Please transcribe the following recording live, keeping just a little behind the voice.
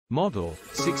Model,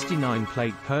 69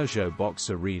 plate Peugeot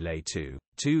Boxer Relay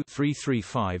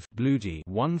 2.335 BlueHDi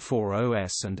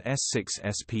 140S and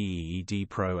S6 SPEED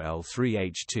Pro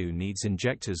L3H2 needs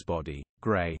injectors. Body,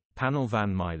 grey, panel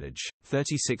van. Mileage,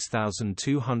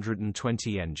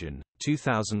 36,220. Engine,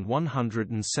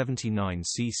 2,179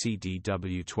 cc.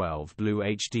 DW12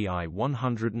 BlueHDi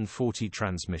 140.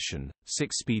 Transmission,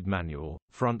 6-speed manual,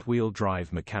 front-wheel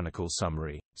drive. Mechanical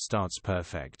summary, starts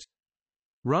perfect.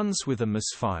 Runs with a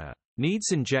misfire.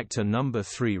 Needs injector number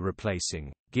 3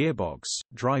 replacing. Gearbox,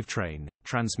 drivetrain,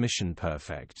 transmission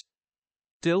perfect.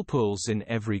 Dill pulls in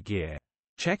every gear.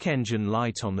 Check engine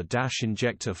light on the dash.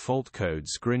 Injector fault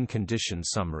codes. Grin condition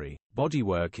summary.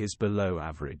 Bodywork is below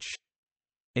average.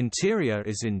 Interior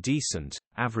is in decent,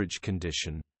 average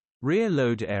condition. Rear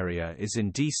load area is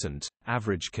in decent,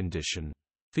 average condition.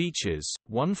 Features: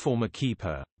 1 former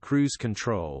keeper, cruise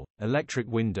control, electric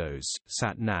windows,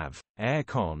 sat-nav,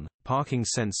 air-con, parking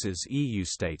sensors. EU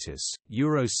status,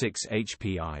 Euro 6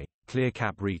 HPI, clear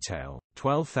cap. Retail,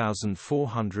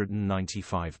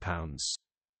 £12,495.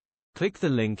 Click the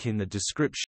link in the description.